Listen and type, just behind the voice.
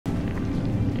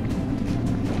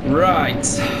Right,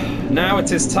 now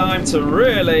it is time to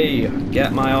really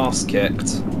get my arse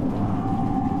kicked.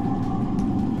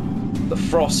 The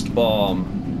frost bomb.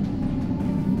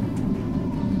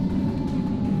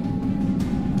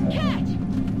 Catch!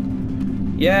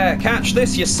 Yeah, catch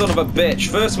this, you son of a bitch.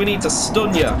 First we need to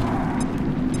stun you.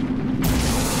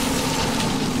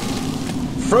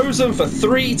 Frozen for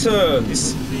 3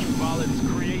 turns. Valen's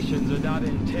creations are not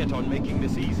intent on making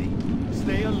this easy.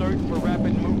 Stay alert for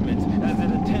rapid movements as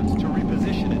it attempts to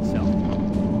reposition itself.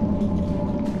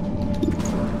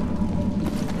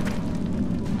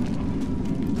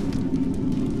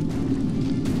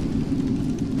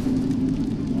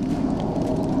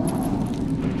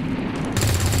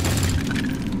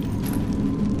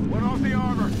 Put off the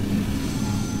armor.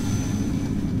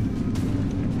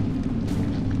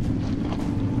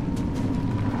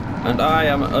 And I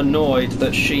am annoyed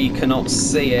that she cannot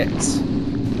see it.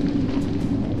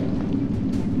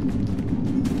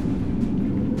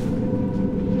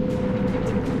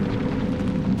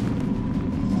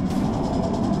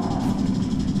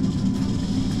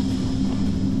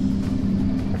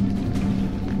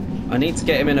 I need to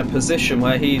get him in a position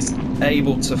where he's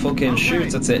able to fucking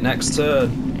shoot at it next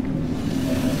turn.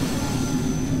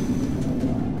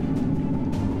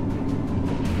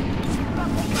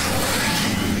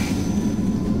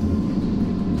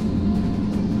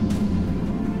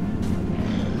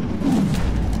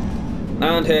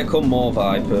 And here come more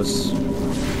Vipers.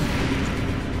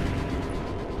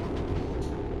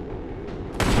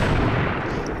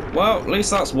 Well, at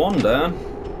least that's one down.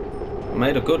 I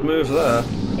made a good move there.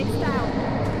 It's down.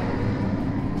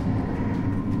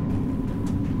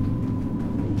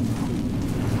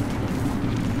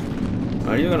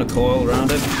 Are you going to coil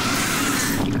around him?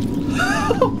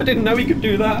 I didn't know he could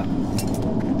do that.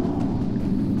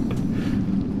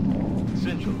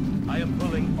 Central, I am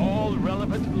pulling all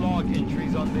relevant log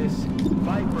entries on this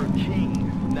Viper King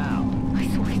now. I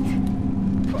saw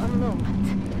it. For a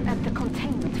moment, at the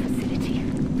containment facility.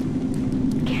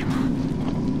 Gamma.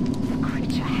 The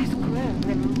creature has grown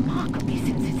remarkably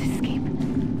since its escape.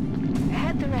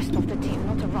 Had the rest of the team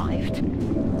not arrived,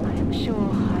 I am sure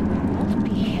I would not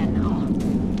be here now.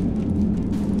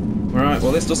 Right,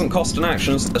 well this doesn't cost an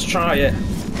action, so let's try it.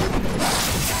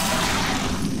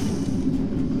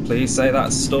 Please say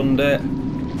that stunned it.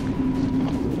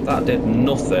 That did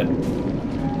nothing.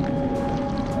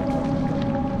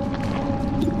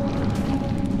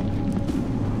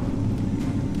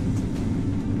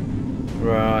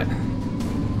 Right.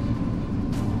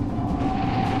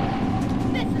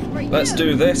 Let's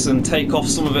do this and take off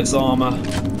some of its armour.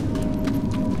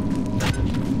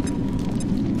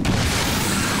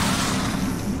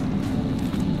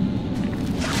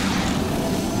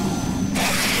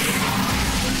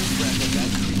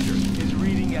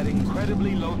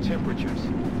 Incredibly low temperatures.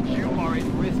 You are at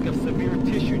risk of severe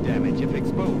tissue damage if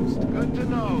exposed. Good to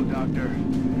know, Doctor.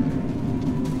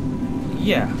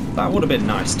 Yeah, that would have been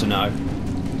nice to know.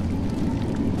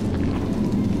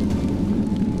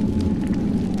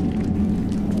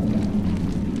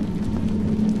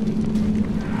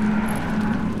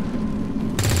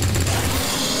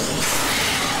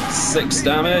 Six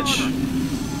damage.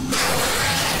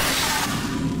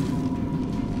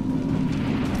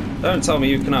 Don't tell me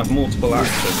you can have multiple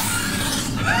actions.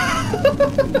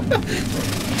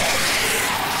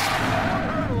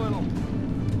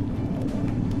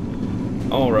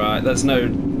 Alright, there's no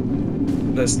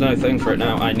thing for it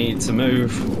now. I need to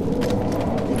move.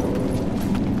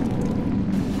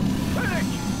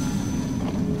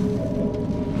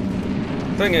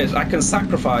 Thing is, I can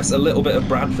sacrifice a little bit of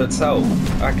Bradford's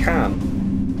health. I can.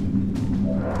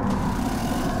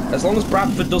 As long as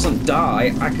Bradford doesn't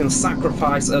die, I can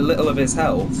sacrifice a little of his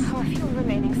health. Our few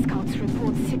remaining scouts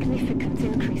report significant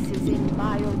increases in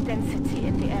biodensity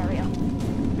in the area.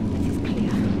 It is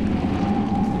clear. We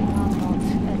are not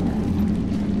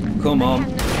alone. Come on.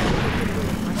 It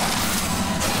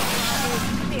is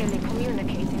clearly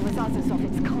communicating with others of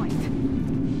its kind.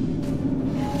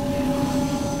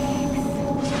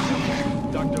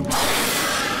 Dr.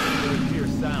 There appear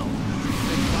sound.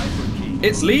 This Viper King.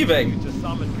 It's leaving. To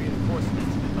summon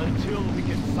reinforcements until we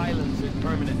can silence it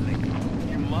permanently.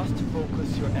 You must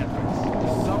focus your efforts.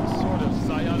 Some sort of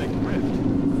psionic rift.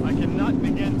 I cannot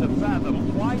begin to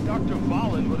fathom why Dr.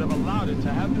 Valen would have allowed it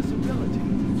to have this ability.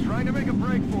 It's trying to make a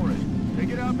break for it. Take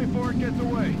it out before it gets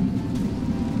away.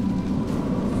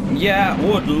 Yeah,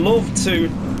 would love to.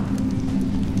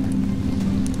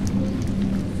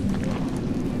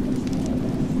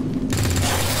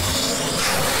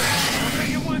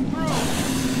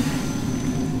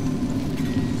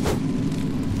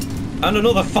 And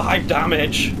another 5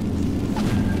 damage.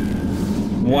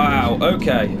 Wow,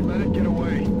 okay. Let it get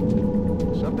away.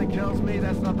 Something tells me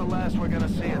that's not the last we're gonna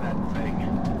see of that thing.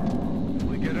 If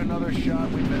we get another shot,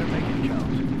 we better make it count.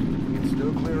 We can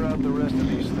still clear out the rest of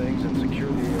these things and secure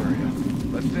the area.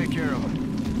 Let's take care of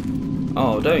them.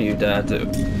 Oh, don't you dare do.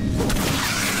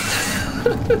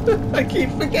 I keep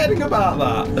forgetting about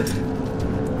that.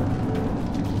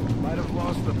 Might have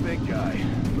lost the big guy,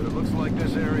 but it looks like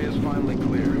this area is finally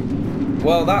clear.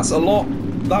 Well, that's a lot.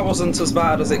 That wasn't as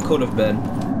bad as it could have been.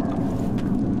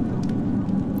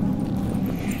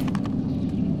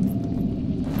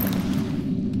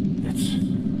 It's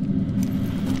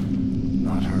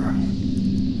not her.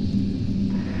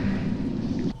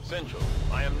 Central,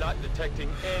 I am not detecting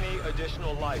any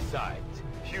additional life signs,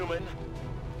 human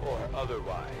or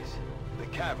otherwise. The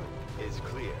cavern is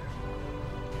clear.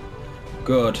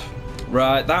 Good.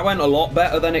 Right, that went a lot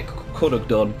better than it could have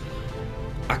done.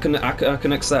 I can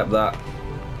accept that.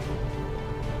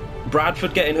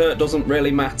 Bradford getting hurt doesn't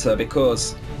really matter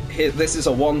because this is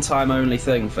a one-time only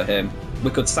thing for him.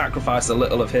 We could sacrifice a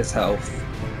little of his health.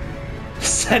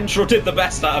 Central did the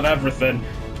best out of everything.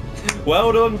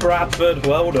 Well done, Bradford.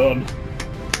 Well done.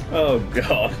 Oh,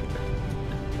 God.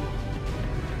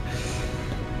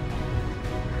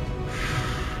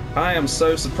 I am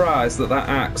so surprised that that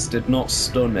axe did not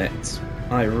stun it.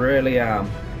 I really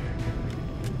am.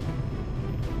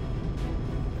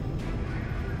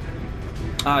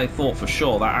 I thought for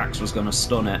sure that axe was going to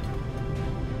stun it.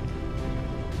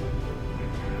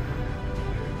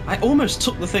 I almost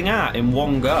took the thing out in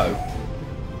one go.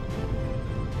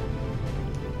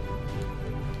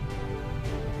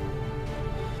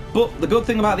 But the good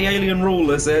thing about the alien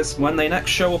rulers is when they next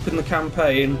show up in the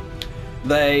campaign,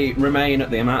 they remain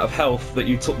at the amount of health that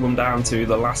you took them down to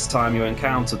the last time you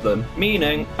encountered them,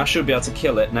 meaning I should be able to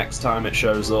kill it next time it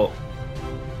shows up.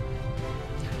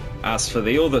 As for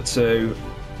the other two,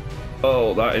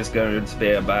 oh, that is going to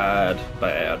be a bad,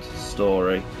 bad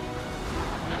story.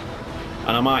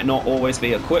 And I might not always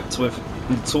be equipped with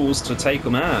the tools to take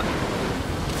them out.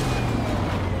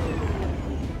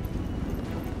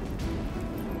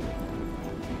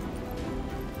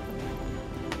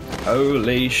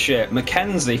 Holy shit.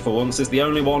 Mackenzie, for once, is the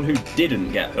only one who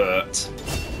didn't get hurt.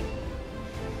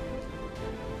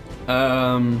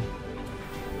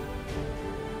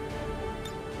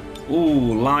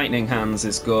 Ooh, lightning hands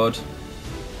is good.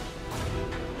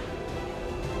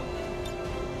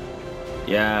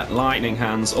 Yeah, lightning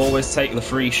hands. Always take the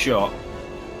free shot.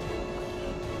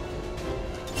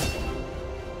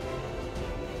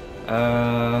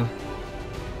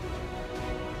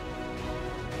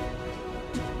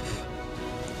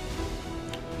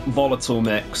 Volatile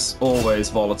mix. Always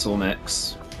volatile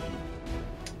mix.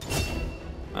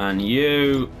 And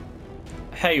you...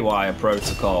 Haywire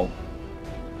Protocol.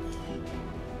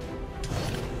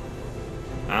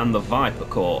 And the Viper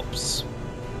Corpse.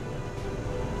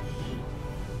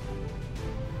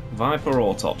 Viper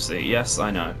Autopsy, yes,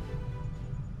 I know.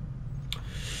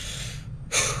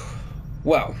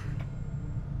 Well,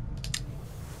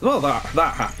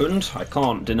 that happened. I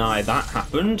can't deny that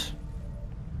happened.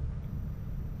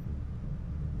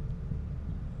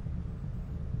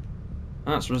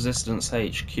 That's Resistance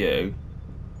HQ.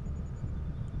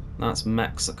 That's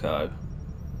Mexico.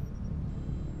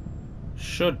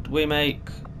 Should we make...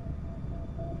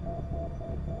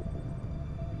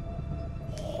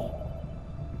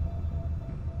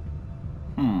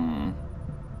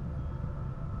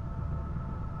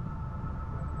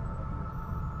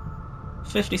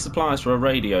 50 supplies for a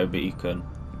radio beacon.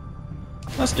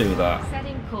 Let's do that.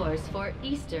 Setting course for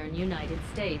Eastern United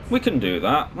States. We can do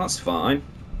that, that's fine.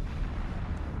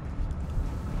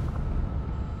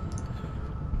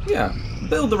 Yeah,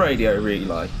 build the radio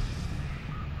relay.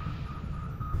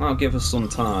 That'll give us some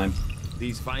time.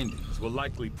 These findings will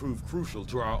likely prove crucial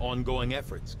to our ongoing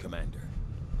efforts, Commander.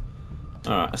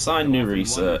 Alright, assign new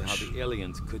research. How the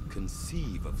aliens could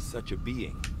conceive of such a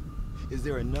being. Is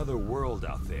there another world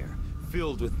out there,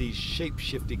 filled with these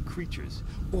shape-shifting creatures?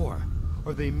 Or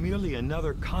are they merely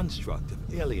another construct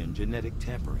of alien genetic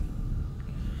tampering?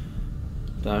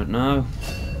 Don't know.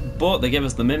 But they give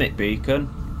us the Mimic Beacon.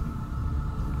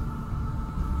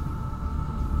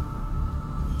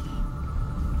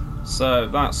 So,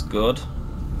 that's good.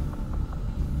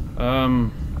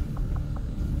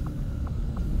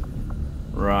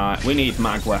 Right, we need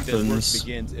mag weapons.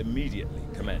 Begins immediately,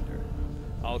 Commander.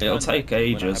 It'll take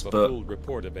ages, but... full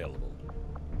report available.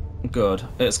 Good.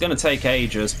 It's going to take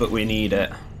ages, but we need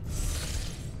it.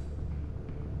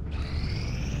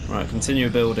 Right, continue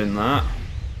building that.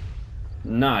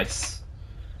 Nice.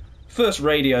 First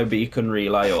radio beacon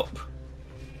relay up.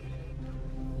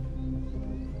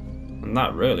 And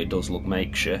that really does look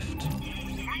makeshift.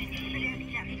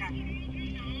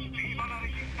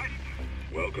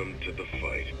 Welcome to the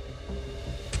fight.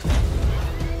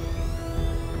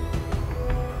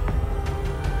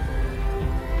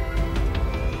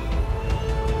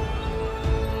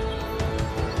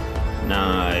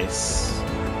 Nice.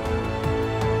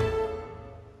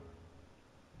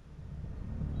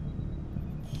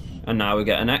 And now we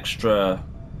get an extra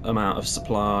amount of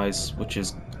supplies, which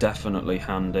is definitely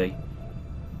handy.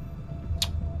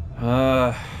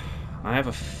 I have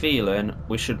a feeling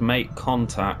we should make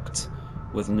contact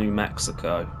with New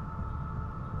Mexico.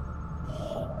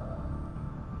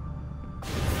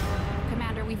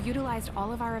 Commander, we've utilized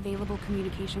all of our available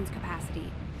communications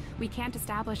capacity. We can't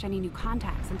establish any new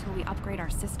contacts until we upgrade our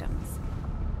systems.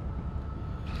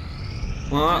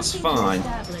 Well, that's fine.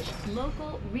 Establish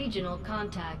local regional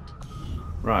contact.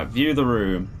 Right, view the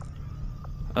room.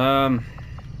 I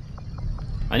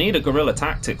need a guerrilla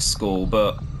tactics school,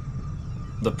 but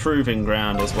the proving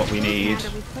ground is what we need.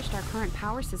 Commander, we've pushed our current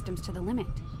power systems to the limit.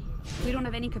 We don't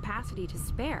have any capacity to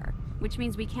spare, which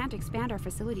means we can't expand our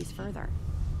facilities further.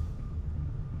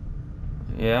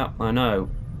 Yeah, I know.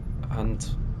 And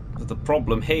the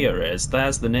problem here is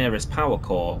there's the nearest power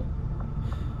core.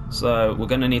 So we're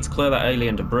going to need to clear that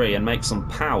alien debris and make some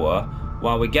power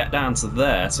while we get down to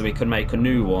there so we can make a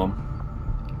new one.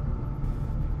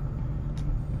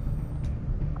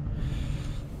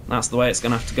 That's the way it's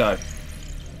going to have to go.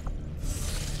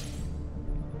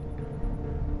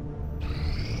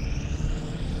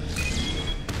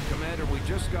 Commander, we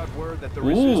just got word that the Ooh,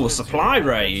 resistance supply is on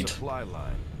the raid. Supply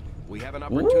line. We have an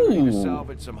opportunity to Ooh.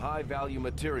 salvage some high-value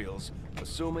materials,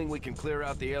 assuming we can clear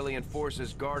out the alien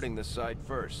forces guarding the site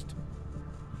first.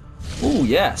 Ooh,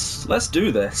 yes. Let's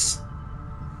do this.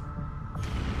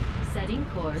 Setting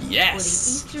course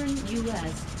Yes. for the Eastern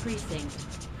U.S.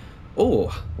 precinct.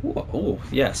 Oh,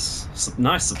 yes.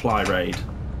 Nice supply raid.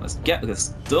 Let's get this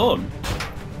done.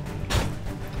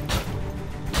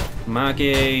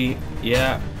 Maggie,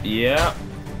 yeah.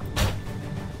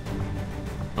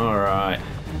 Alright.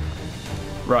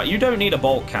 Right, you don't need a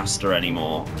bolt caster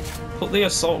anymore. Put the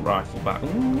assault rifle back.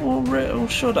 Or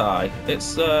should I?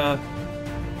 It's, it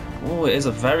is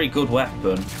a very good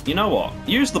weapon. You know what?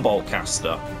 Use the bolt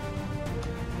caster.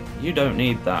 You don't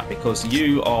need that because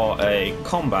you are a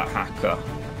combat hacker.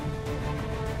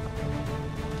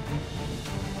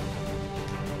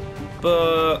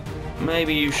 But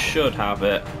maybe you should have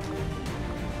it.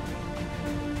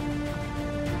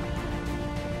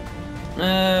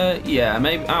 Yeah,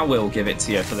 maybe I will give it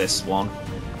to you for this one.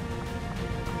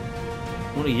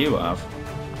 What do you have?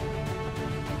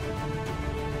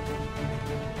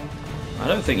 I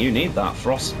don't think you need that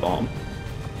frost bomb.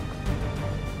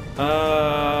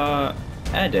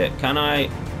 Edit, can I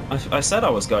said I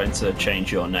was going to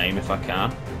change your name if I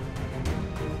can.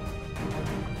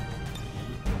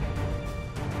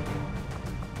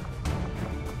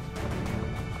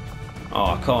 Oh,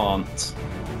 I can't.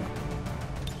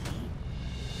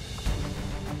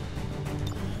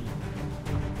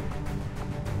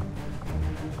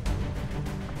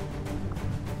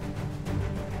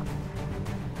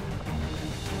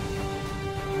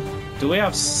 Do we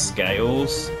have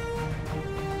scales?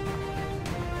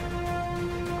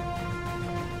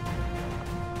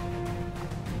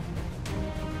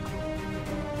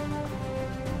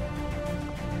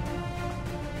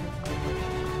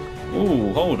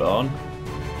 Ooh, hold on.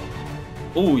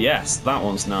 Ooh, yes, that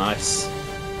one's nice.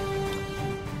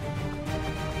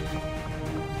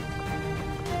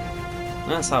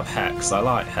 Let's have Hex. I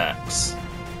like Hex.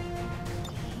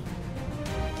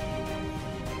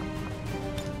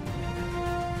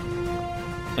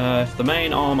 If the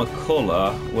main armor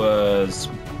color was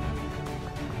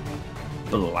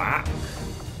black,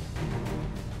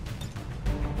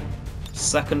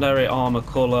 secondary armor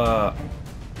color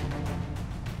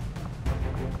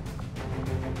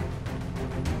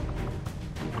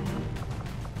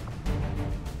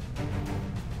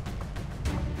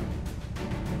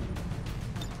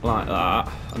like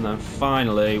that, and then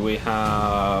finally we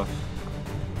have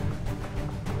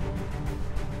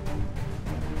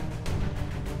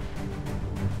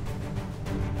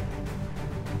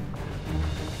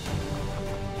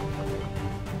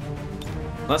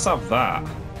let's have that.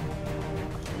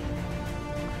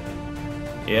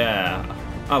 Yeah,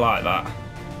 I like that.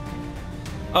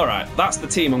 Alright, that's the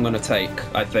team I'm going to take,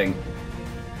 I think.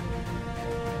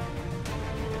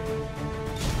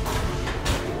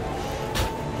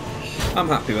 I'm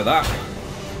happy with that.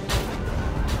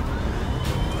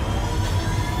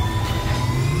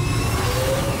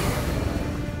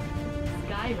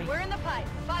 Skyrim. We're in the pipe.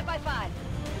 5 by 5.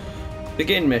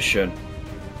 Begin mission.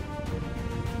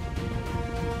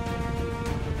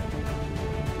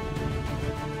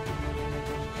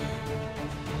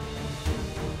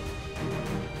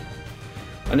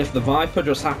 And if the Viper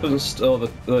just happens to, or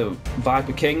the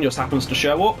Viper King just happens to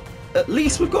show up, at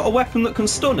least we've got a weapon that can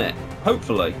stun it,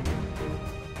 hopefully.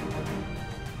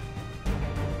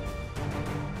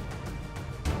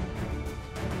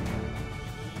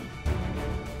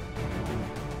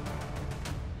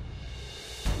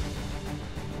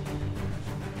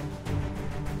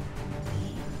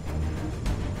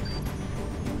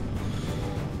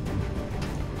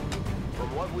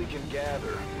 We can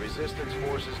gather, Resistance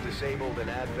forces disabled an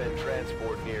Advent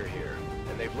transport near here,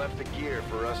 and they've left the gear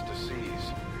for us to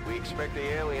seize. We expect the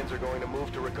aliens are going to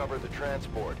move to recover the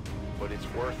transport, but it's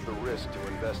worth the risk to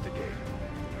investigate.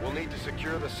 We'll need to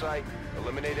secure the site,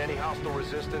 eliminate any hostile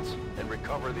resistance, and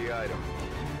recover the item.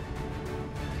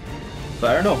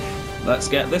 Fair enough. Let's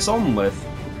get this on with.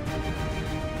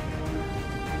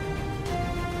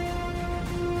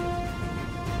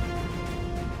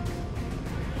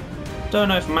 Don't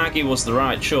know if Maggie was the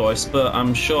right choice, but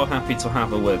I'm sure happy to have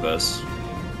her with us.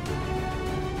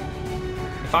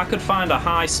 If I could find a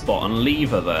high spot and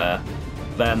leave her there,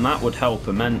 then that would help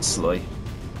immensely.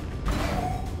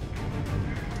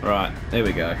 Right, here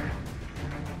we go.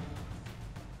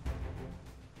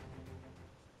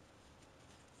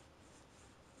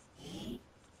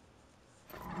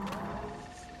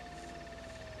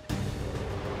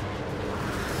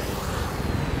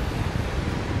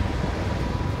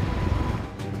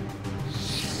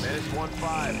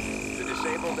 The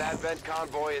disabled Advent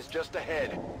convoy is just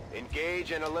ahead.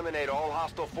 Engage and eliminate all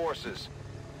hostile forces.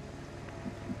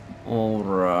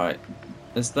 Alright.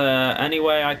 Is there any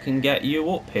way I can get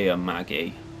you up here,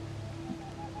 Maggie?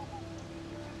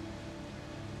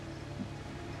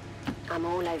 I'm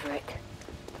all over it.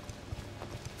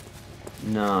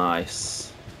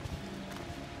 Nice.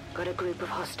 Got a group of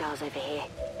hostiles over here.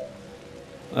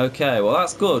 Okay, well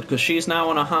that's good, because she's now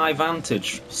on a high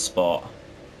vantage spot.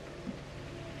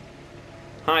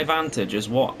 High vantage is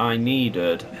what I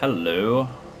needed. Hello.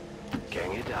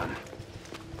 Getting it done.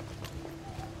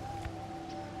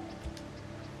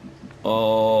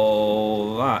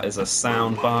 Oh, that is a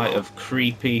soundbite of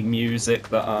creepy music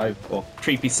that or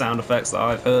creepy sound effects that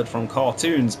I've heard from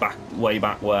cartoons way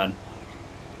back when.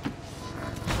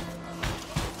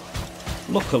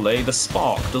 Luckily, the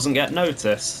spark doesn't get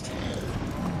noticed.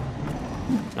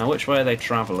 Now, which way are they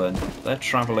travelling? They're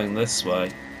travelling this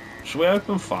way. Should we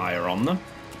open fire on them?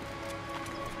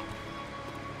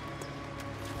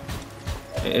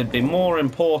 It'd be more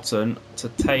important to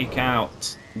take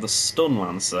out the stun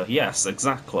lancer. Yes,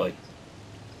 exactly.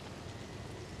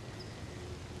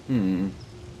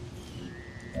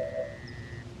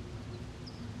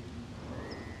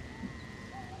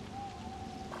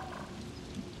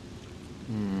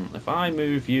 If I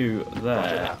move you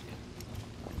there...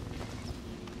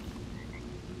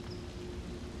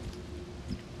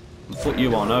 put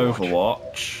you on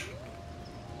Overwatch.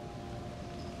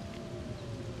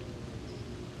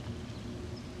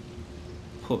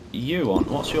 Put you on...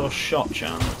 What's your shot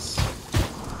chance?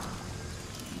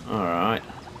 Alright.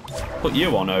 Put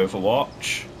you on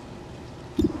Overwatch.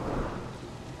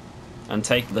 And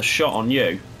take the shot on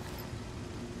you.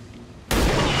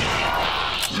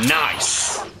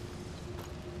 Nice!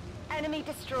 Enemy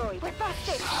destroyed. We're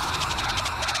busted!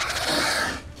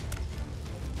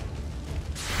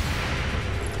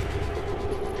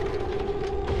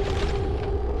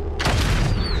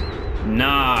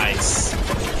 Nice!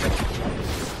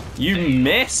 You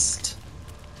missed?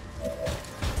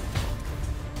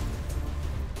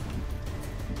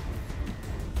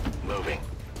 Moving.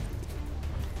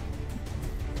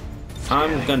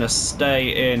 I'm gonna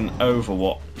stay in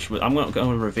Overwatch. I'm not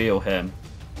gonna reveal him.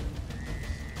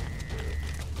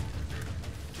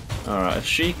 Alright, if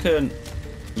she can...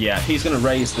 Yeah, he's gonna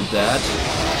raise the dead.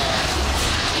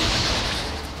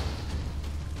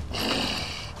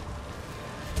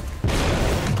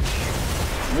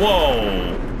 Whoa!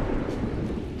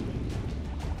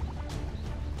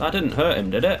 That didn't hurt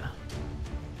him, did it?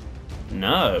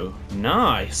 No.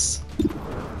 Nice.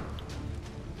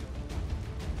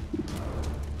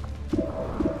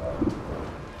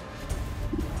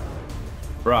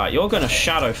 Right, you're gonna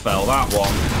Shadowfell that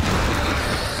one.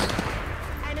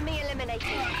 Enemy eliminated.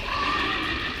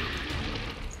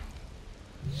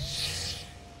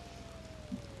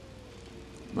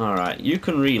 Alright, you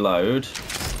can reload.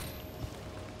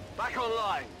 Back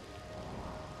online.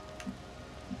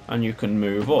 And you can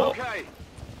move up. Okay.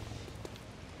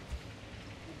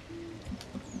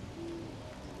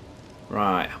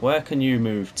 Right, where can you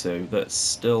move to that's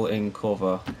still in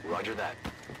cover? Roger that.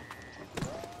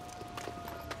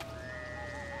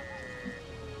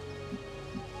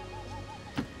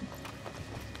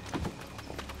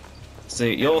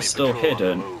 See, you're Enemy still patrol on the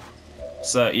hidden. move.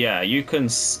 So yeah, you can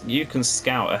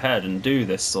scout ahead and do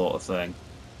this sort of thing.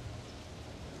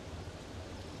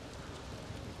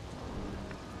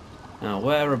 Now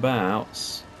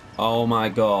whereabouts? Oh my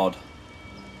god.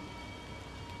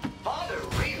 Father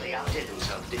really outdid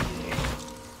himself, didn't he?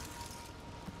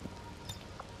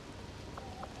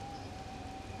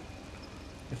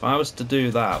 If I was to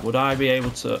do that, would I be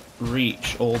able to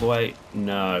reach all the way?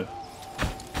 No.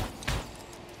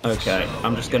 Okay,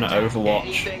 I'm just gonna Overwatch.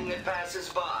 Anything that passes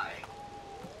by.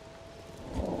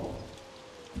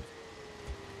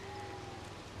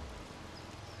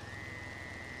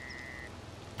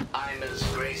 I'm as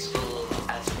graceful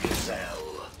as a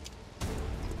gazelle.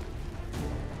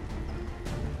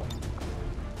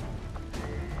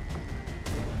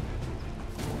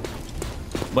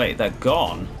 Wait, they're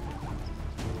gone?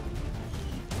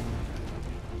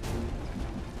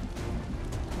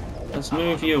 Let's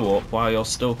move you up while you're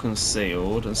still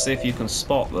concealed and see if you can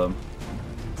spot them.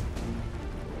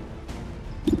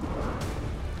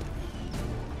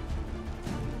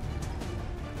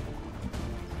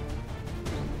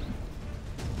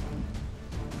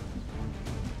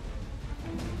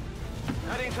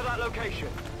 Heading to that location.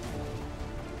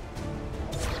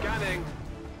 Scanning.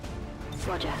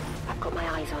 Roger, I've got my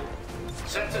eyes on.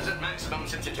 Sensors at maximum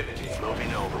sensitivity. Moving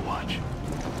to Overwatch.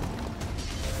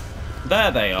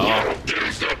 There they are.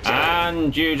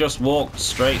 And you just walked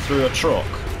straight through a truck.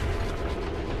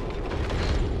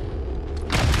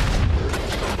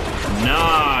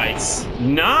 Nice!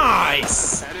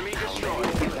 Nice! Enemy How destroyed.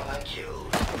 many have I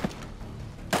killed?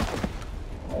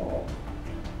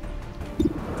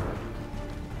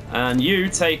 And you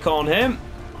take on him.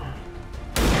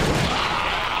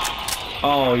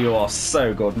 Oh, you are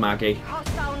so good, Maggie.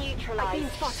 Hostile neutralized. I've been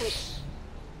spotted.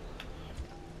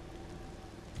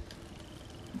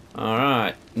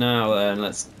 Alright, now then,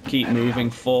 let's keep moving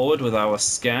forward with our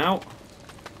scout.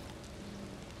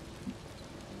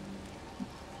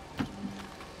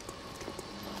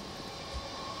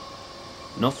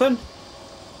 Nothing?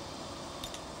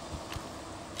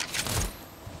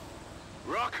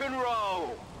 Rock and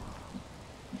roll.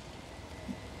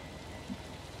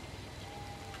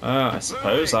 I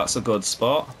suppose that's a good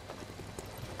spot.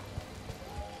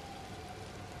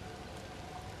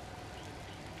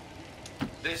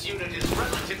 This unit is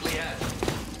relatively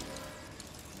active.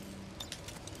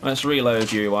 Let's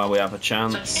reload you while we have a Such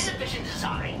chance. inefficient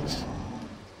designs.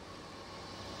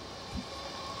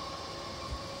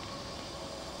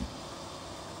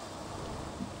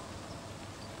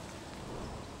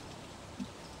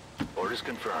 Orders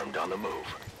confirmed, on the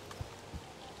move.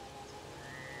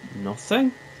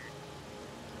 Nothing?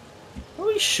 Are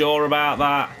we sure about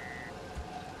that?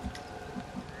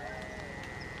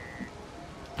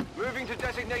 Moving to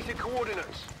designated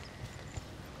coordinates.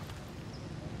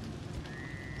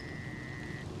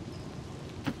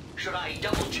 Should I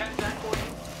double check that for you?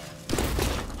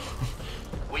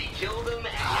 We killed them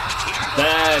and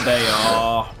There they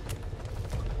are.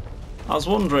 I was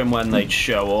wondering when they'd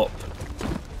show up.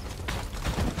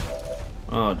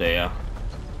 Oh dear.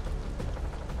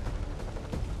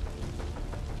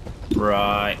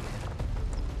 Right.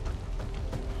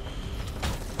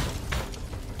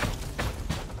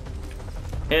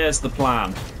 Here's the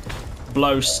plan.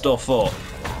 Blow stuff up.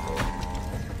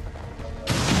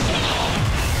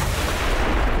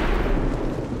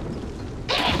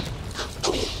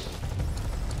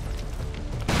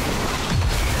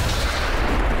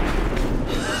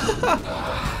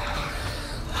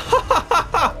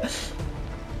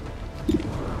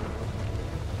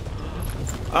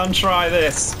 And try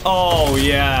this. Oh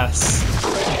yes.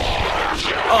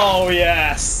 Oh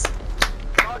yes.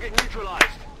 Target neutralized.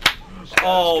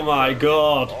 Oh my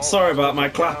god. Sorry about my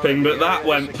clapping, but that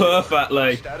went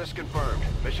perfectly. Status confirmed.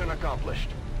 Mission accomplished.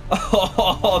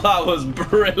 Oh, that was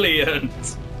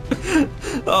brilliant.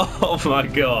 Oh my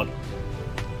god.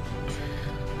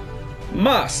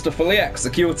 Masterfully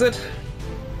executed.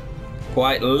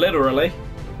 Quite literally.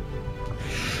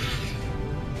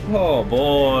 Oh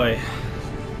boy.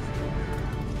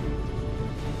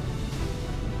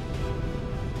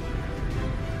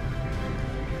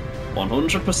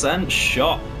 100%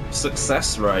 shot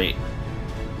success rate.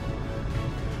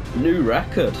 New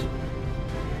record.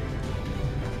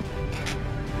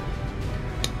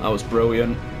 That was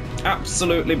brilliant.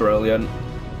 Absolutely brilliant.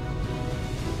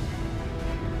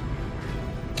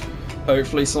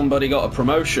 Hopefully somebody got a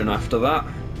promotion after that.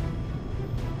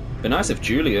 Be nice if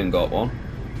Julian got one.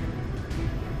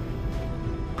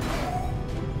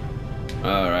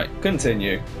 Alright,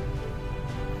 continue.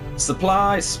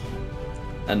 Supplies.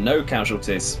 And no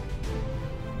casualties.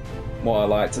 What I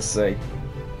like to see.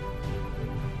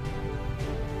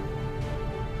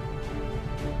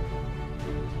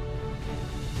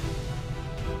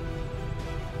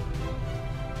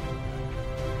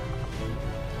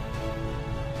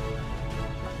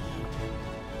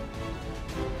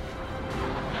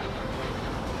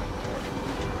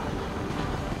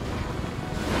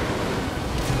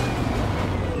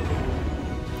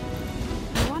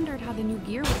 how the new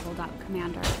gear will hold up,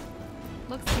 Commander.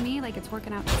 Looks to me like it's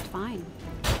working out just fine.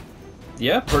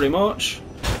 Yeah, pretty much.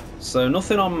 So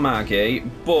nothing on Maggie,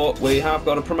 but we have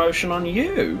got a promotion on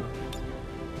you.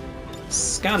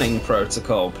 Scanning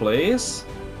protocol, please.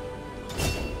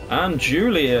 And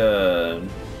Julian.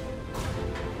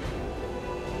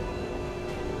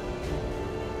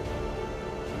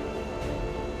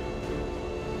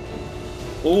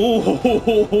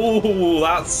 Ooh,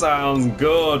 that sounds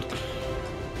good.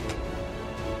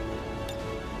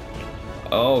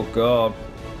 Oh god.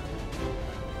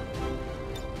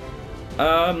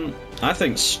 I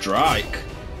think strike.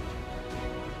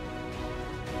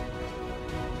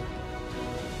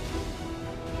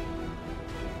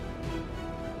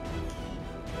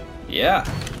 Yeah.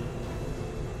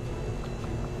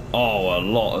 Oh, a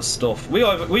lot of stuff. We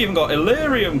even got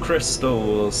Illyrium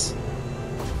crystals.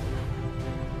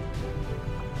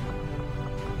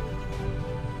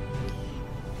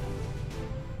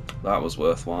 That was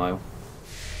worthwhile.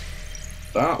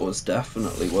 That was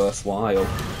definitely worthwhile.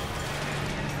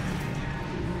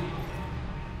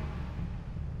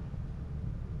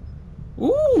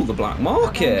 Ooh, the black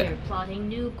market. Commander plotting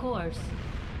new course.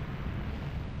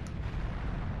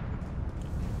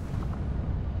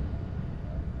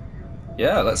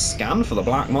 Yeah, let's scan for the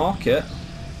black market.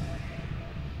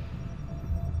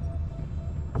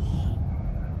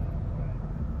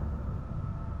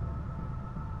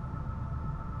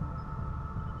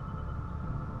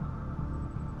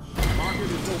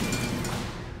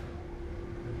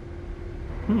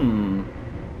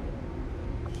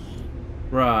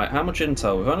 Right, how much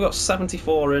intel? We've only got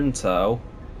 74 intel.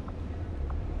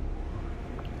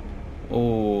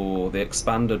 Oh, the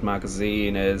expanded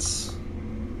magazine is...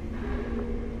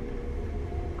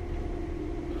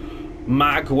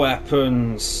 mag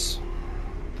weapons.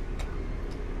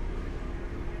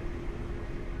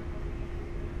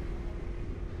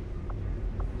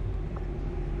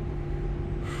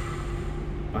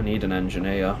 I need an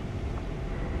engineer.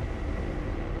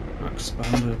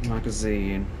 Expanded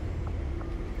magazine.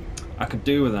 I could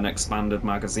do with an expanded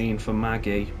magazine for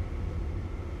Maggie.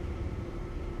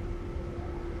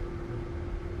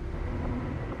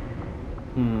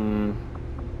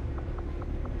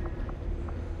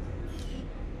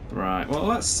 Right, well,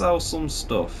 let's sell some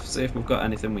stuff. See if we've got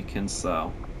anything we can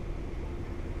sell.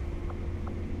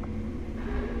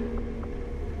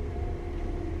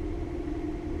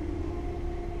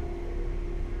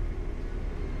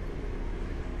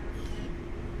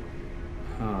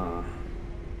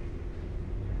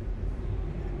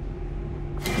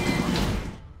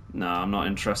 No, I'm not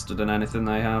interested in anything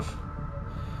they have.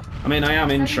 I mean, I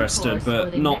am interested,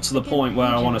 but not to the point where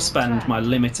I want to spend my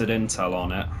limited intel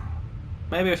on it.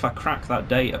 Maybe if I crack that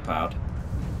data pad.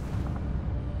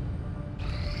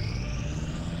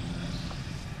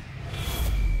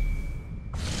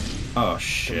 Oh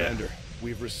shit. Commander,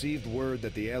 we've received word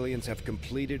that the aliens have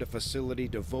completed a facility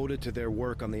devoted to their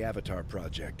work on the Avatar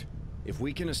project. If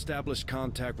we can establish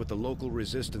contact with the local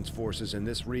resistance forces in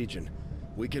this region,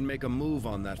 we can make a move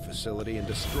on that facility and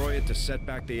destroy it to set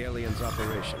back the aliens'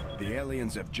 operation. The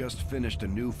aliens have just finished a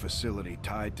new facility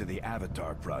tied to the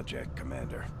Avatar project,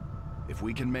 Commander. If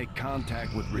we can make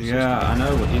contact with resistance... Yeah, I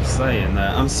know what you're saying there.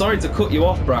 I'm sorry to cut you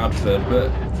off, Bradford, but...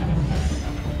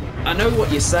 I know what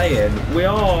you're saying. We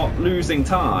are losing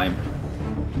time,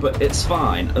 but it's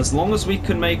fine. As long as we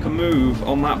can make a move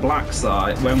on that black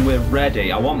site when we're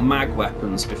ready. I want mag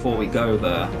weapons before we go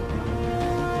there.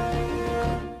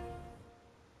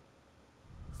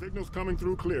 Signals coming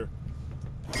through clear.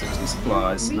 60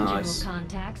 supplies, Regional nice.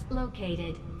 contacts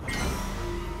located.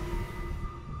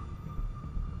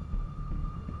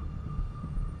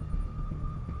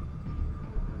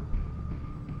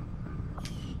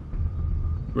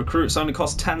 Recruits only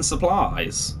cost 10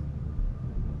 supplies.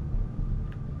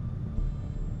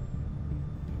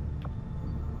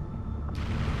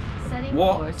 Setting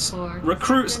What? course for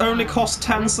Recruits only cost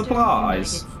 10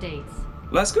 supplies?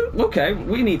 Let's go. Okay,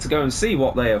 we need to go and see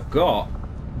what they have got.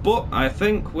 But I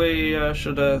think we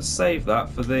should save that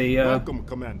for the... Welcome,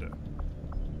 Commander.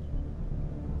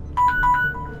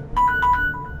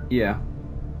 Yeah.